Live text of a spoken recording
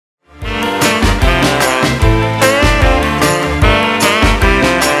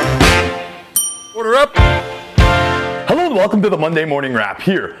welcome to the Monday Morning Wrap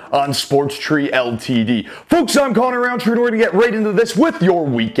here on Sports Tree Ltd. Folks, I'm Connor Roundtree, and we're going to get right into this with your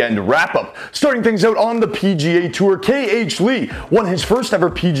weekend wrap-up. Starting things out on the PGA Tour, K.H. Lee won his first ever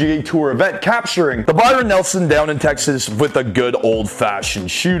PGA Tour event, capturing the Byron Nelson down in Texas with a good old-fashioned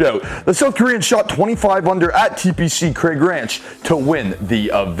shootout. The South Korean shot 25 under at TPC Craig Ranch to win the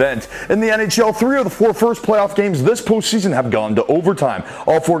event. In the NHL, 3 of the 4 first playoff games this postseason have gone to overtime.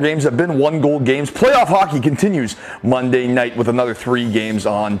 All 4 games have been one-goal games. Playoff hockey continues Monday night with another 3 games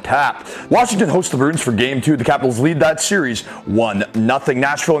on tap. Washington hosts the Bruins for Game 2. The Capitals lead that series 1-0.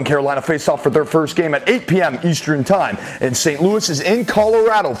 Nashville and Carolina face off for their first game at 8 p.m. Eastern Time. And St. Louis is in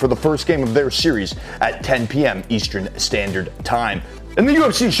Colorado for the first game of their series at 10 p.m. Eastern Standard Time. In the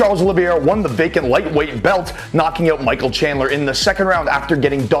UFC, Charles Oliveira won the vacant lightweight belt, knocking out Michael Chandler in the second round after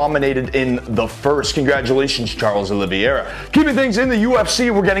getting dominated in the first. Congratulations, Charles Oliveira. Keeping things in the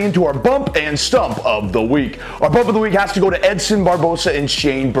UFC, we're getting into our bump and stump of the week. Our bump of the week has to go to Edson Barbosa and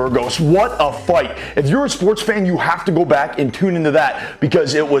Shane Burgos. What a fight. If you're a sports fan, you have to go back and tune into that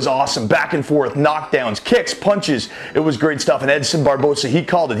because it was awesome. Back and forth, knockdowns, kicks, punches. It was great stuff. And Edson Barbosa, he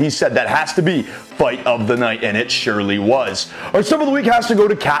called it. He said that has to be fight of the night, and it surely was. Our stump of the week has to go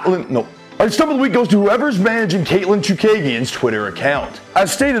to Our stump of the week goes to whoever's managing Caitlin Chukagian's Twitter account.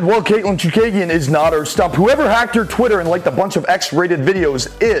 As stated, well, Caitlin Chukagian is not our stump. Whoever hacked her Twitter and liked a bunch of X-rated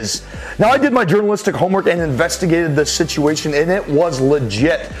videos is. Now, I did my journalistic homework and investigated the situation, and it was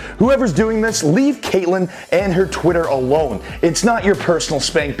legit. Whoever's doing this, leave Caitlin and her Twitter alone. It's not your personal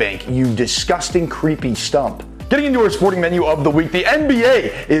spank bank, you disgusting, creepy stump. Getting into our sporting menu of the week, the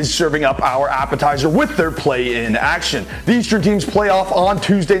NBA is serving up our appetizer with their play-in action. The Eastern teams play off on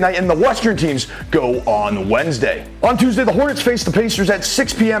Tuesday night, and the Western teams go on Wednesday. On Tuesday, the Hornets face the Pacers at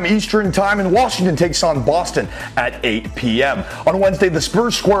 6 p.m. Eastern Time, and Washington takes on Boston at 8 p.m. On Wednesday, the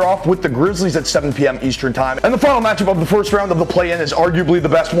Spurs square off with the Grizzlies at 7 p.m. Eastern Time. And the final matchup of the first round of the play-in is arguably the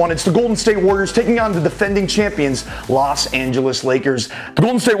best one. It's the Golden State Warriors taking on the defending champions, Los Angeles Lakers. The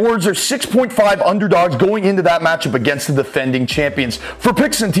Golden State Warriors are 6.5 underdogs going into that matchup against the defending champions. For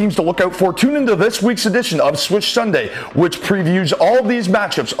picks and teams to look out for, tune into this week's edition of Swish Sunday, which previews all these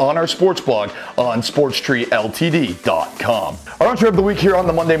matchups on our sports blog on SportsTreeLTD.com. Our entry of the week here on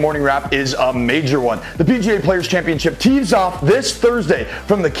the Monday Morning Wrap is a major one. The PGA Players Championship tees off this Thursday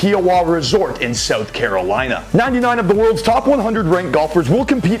from the Kiowa Resort in South Carolina. 99 of the world's top 100 ranked golfers will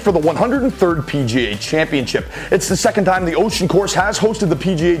compete for the 103rd PGA Championship. It's the second time the Ocean Course has hosted the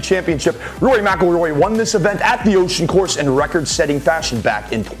PGA Championship. Rory McIlroy won this event at the Ocean Course in record-setting fashion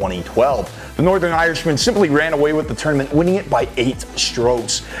back in 2012. The Northern Irishman simply ran away with the tournament, winning it by 8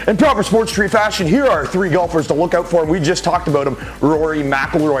 strokes. In proper Sports Tree fashion, here are 3 golfers to look out for, and we just talked about him, Rory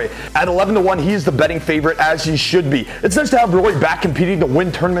McIlroy. At 11-1, he is the betting favorite, as he should be. It's nice to have Rory back competing to win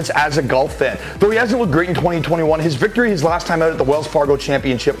tournaments as a golf fan. Though he hasn't looked great in 2021, his victory his last time out at the Wells Fargo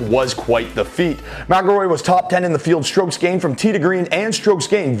Championship was quite the feat. McIlroy was top 10 in the field strokes gained from tee to green and strokes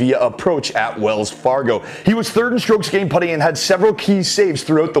gained via approach at Wells Fargo. He was 3rd in strokes gained putting and had several key saves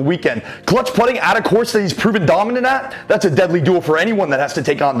throughout the weekend. Clutch putting at a course that he's proven dominant at, that's a deadly duel for anyone that has to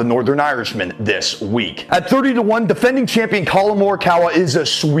take on the Northern Irishman this week. At 30-1, defending champion Collin Morikawa is a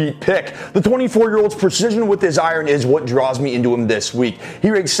sweet pick. The 24-year-old's precision with his iron is what draws me into him this week. He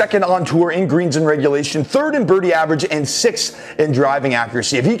ranks 2nd on tour in greens and regulation, 3rd in birdie average, and 6th in driving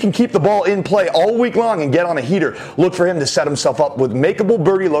accuracy. If he can keep the ball in play all week long and get on a heater, look for him to set himself up with makeable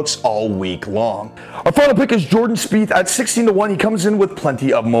birdie looks all week long. Our final pick is Jordan Spieth. At 16-1, he comes in with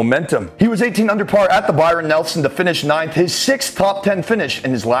plenty of momentum. He was 18 under par at the Byron Nelson to finish 9th, his 6th top 10 finish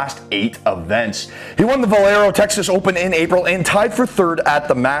in his last 8 events. He won the Valero Texas Open in April and tied for 3rd at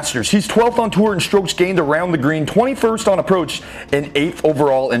the Masters. He's 12th on tour in strokes gained around the green, 21st on approach, and 8th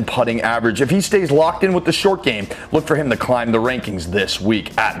overall in putting average. If he stays locked in with the short game, look for him to climb the rankings this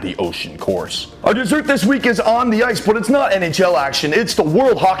week at the Ocean Course. Our dessert this week is on the ice, but it's not NHL action. It's the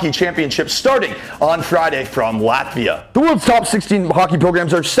World Hockey Championship starting on Friday from Latvia. The world's top 16 hockey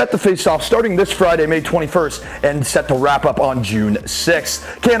programs are set to face off starting this Friday, May 21st, and set to wrap up on June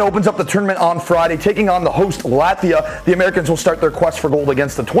 6th. Canada opens up the tournament on Friday, taking on the host Latvia. The Americans will start their quest for gold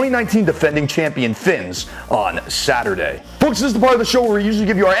against the 2019 defending champion Finns on Saturday. Folks, this is the part of the show where we usually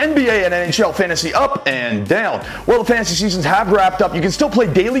give you our NBA and NHL fantasy up and down. Well, the fantasy seasons have wrapped up. You can still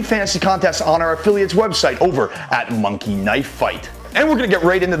play daily fantasy contests on our affiliates website over at Monkey Knife Fight. And we're going to get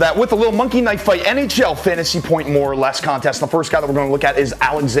right into that with a little monkey knife fight NHL fantasy point more or less contest. The first guy that we're going to look at is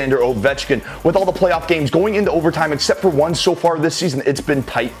Alexander Ovechkin. With all the playoff games going into overtime except for one so far this season, it's been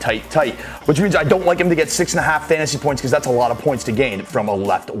tight. Which means I don't like him to get 6.5 fantasy points because that's a lot of points to gain from a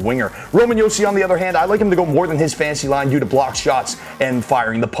left winger. Roman Josi, on the other hand, I like him to go more than his fantasy line due to blocked shots and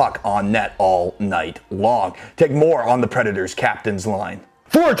firing the puck on net all night long. Take more on the Predators' captain's line.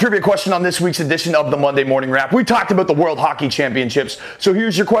 For a trivia question on this week's edition of the Monday Morning Wrap, we talked about the World Hockey Championships. So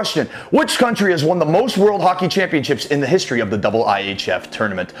here's your question. Which country has won the most World Hockey Championships in the history of the IIHF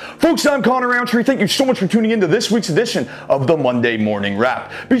tournament? Folks, I'm Connor Roundtree. Thank you so much for tuning into this week's edition of the Monday Morning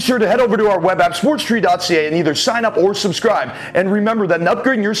Wrap. Be sure to head over to our web app, sportstree.ca, and either sign up or subscribe. And remember that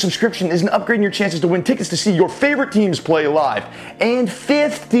upgrading your subscription is upgrading your chances to win tickets to see your favorite teams play live and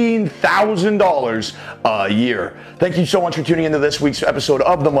 $15,000 a year. Thank you so much for tuning into this week's episode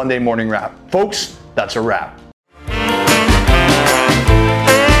of the Monday Morning Wrap. Folks, that's a wrap.